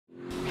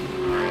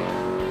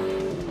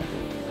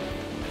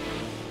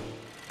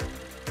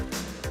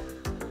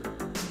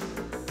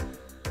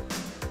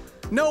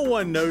No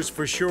one knows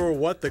for sure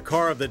what the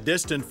car of the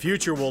distant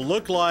future will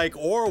look like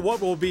or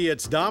what will be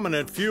its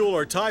dominant fuel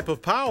or type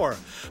of power,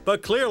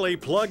 but clearly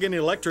plug-in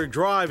electric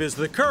drive is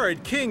the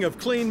current king of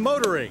clean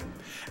motoring.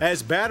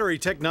 As battery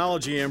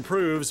technology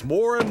improves,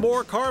 more and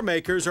more car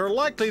makers are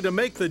likely to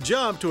make the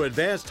jump to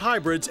advanced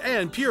hybrids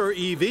and pure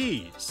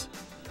EVs.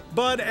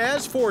 But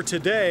as for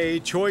today,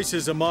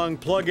 choices among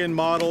plug-in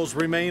models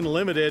remain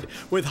limited,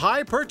 with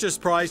high purchase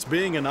price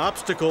being an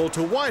obstacle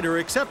to wider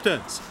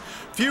acceptance.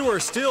 Fewer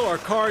still are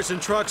cars and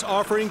trucks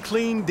offering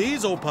clean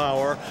diesel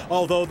power,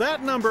 although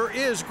that number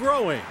is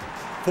growing.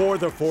 For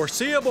the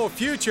foreseeable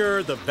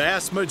future, the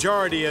vast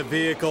majority of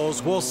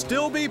vehicles will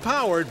still be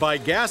powered by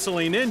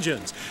gasoline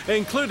engines,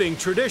 including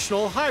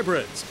traditional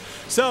hybrids.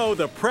 So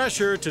the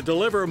pressure to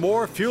deliver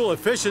more fuel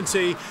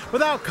efficiency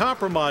without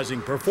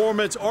compromising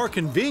performance or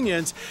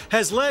convenience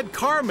has led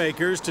car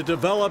makers to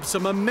develop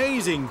some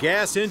amazing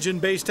gas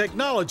engine-based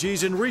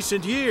technologies in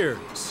recent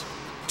years.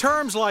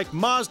 Terms like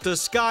Mazda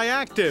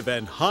Skyactiv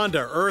and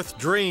Honda Earth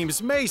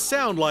Dreams may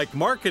sound like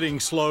marketing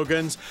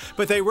slogans,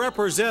 but they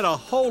represent a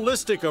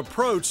holistic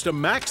approach to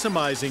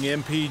maximizing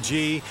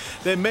MPG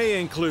that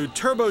may include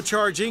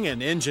turbocharging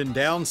and engine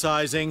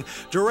downsizing,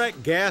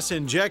 direct gas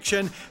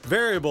injection,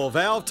 variable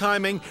valve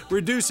timing,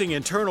 reducing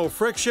internal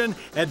friction,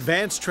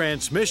 advanced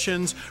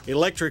transmissions,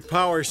 electric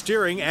power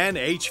steering and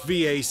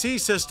HVAC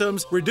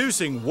systems,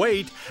 reducing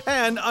weight,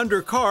 and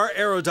undercar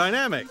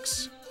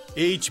aerodynamics.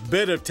 Each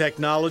bit of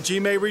technology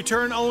may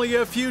return only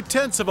a few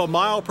tenths of a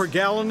mile per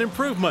gallon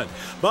improvement,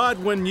 but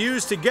when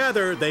used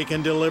together, they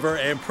can deliver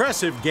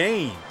impressive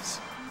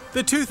gains.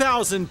 The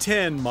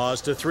 2010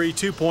 Mazda 3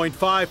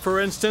 2.5, for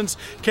instance,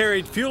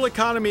 carried fuel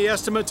economy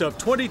estimates of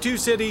 22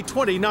 city,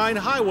 29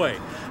 highway.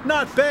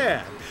 Not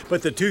bad,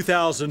 but the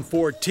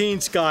 2014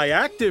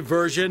 Skyactiv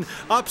version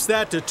ups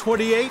that to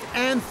 28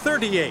 and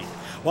 38.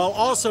 While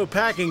also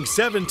packing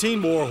 17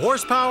 more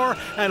horsepower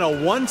and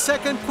a 1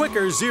 second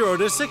quicker 0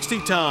 to 60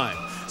 time.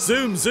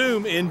 Zoom,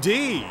 zoom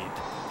indeed.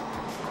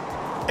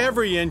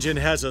 Every engine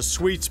has a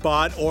sweet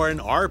spot or an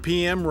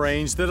RPM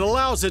range that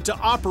allows it to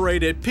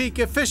operate at peak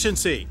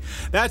efficiency.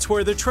 That's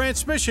where the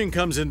transmission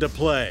comes into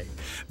play.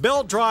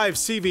 Belt drive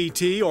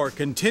CVT or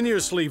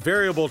continuously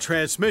variable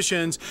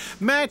transmissions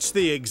match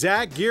the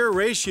exact gear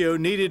ratio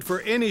needed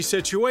for any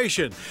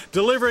situation,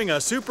 delivering a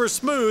super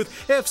smooth,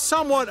 if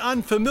somewhat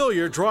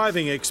unfamiliar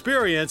driving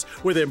experience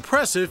with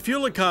impressive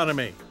fuel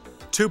economy.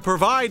 To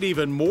provide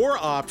even more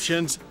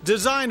options,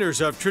 designers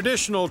of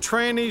traditional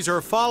trannies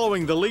are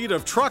following the lead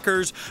of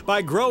truckers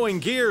by growing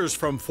gears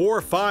from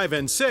 4, 5,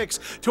 and 6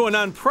 to an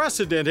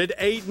unprecedented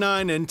 8,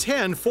 9, and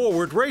 10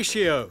 forward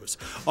ratios.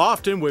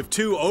 Often with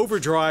 2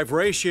 overdrive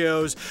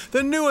ratios,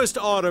 the newest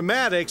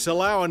automatics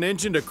allow an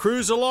engine to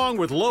cruise along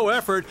with low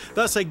effort,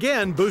 thus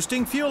again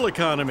boosting fuel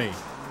economy.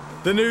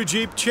 The new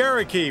Jeep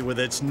Cherokee, with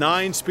its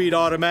 9-speed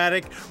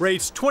automatic,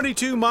 rates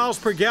 22 miles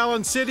per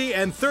gallon city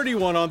and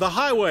 31 on the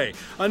highway,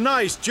 a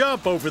nice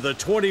jump over the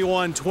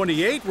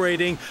 21-28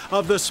 rating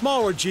of the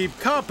smaller Jeep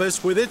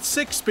Compass with its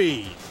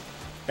 6-speed.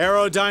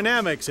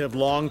 Aerodynamics have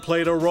long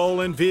played a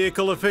role in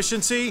vehicle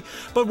efficiency,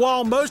 but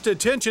while most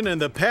attention in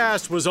the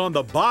past was on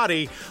the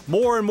body,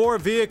 more and more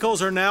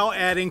vehicles are now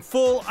adding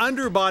full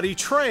underbody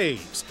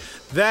trays.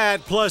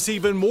 That, plus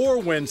even more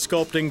when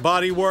sculpting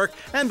bodywork,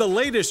 and the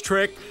latest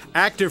trick,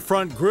 active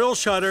front grille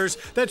shutters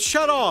that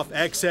shut off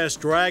excess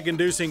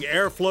drag-inducing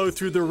airflow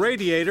through the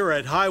radiator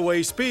at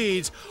highway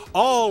speeds,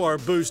 all are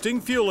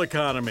boosting fuel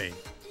economy.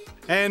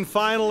 And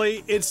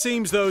finally, it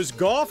seems those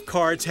golf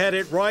carts had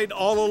it right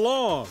all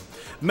along.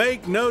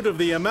 Make note of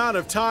the amount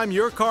of time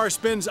your car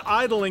spends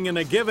idling in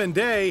a given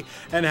day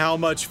and how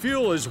much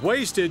fuel is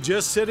wasted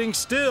just sitting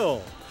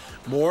still.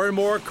 More and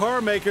more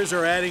car makers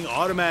are adding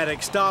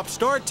automatic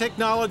stop-start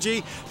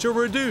technology to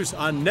reduce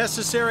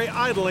unnecessary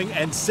idling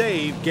and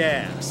save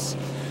gas.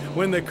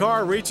 When the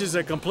car reaches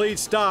a complete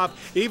stop,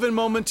 even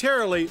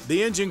momentarily,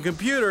 the engine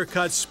computer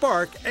cuts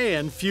spark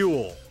and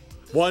fuel.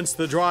 Once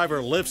the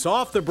driver lifts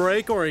off the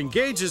brake or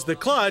engages the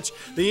clutch,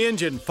 the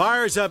engine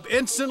fires up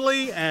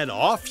instantly and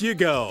off you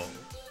go.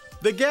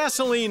 The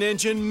gasoline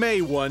engine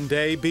may one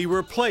day be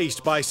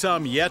replaced by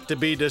some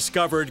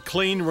yet-to-be-discovered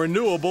clean,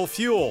 renewable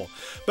fuel.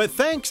 But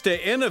thanks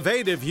to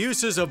innovative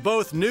uses of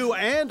both new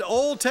and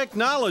old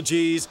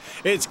technologies,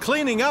 it's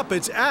cleaning up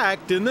its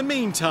act in the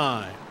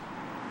meantime.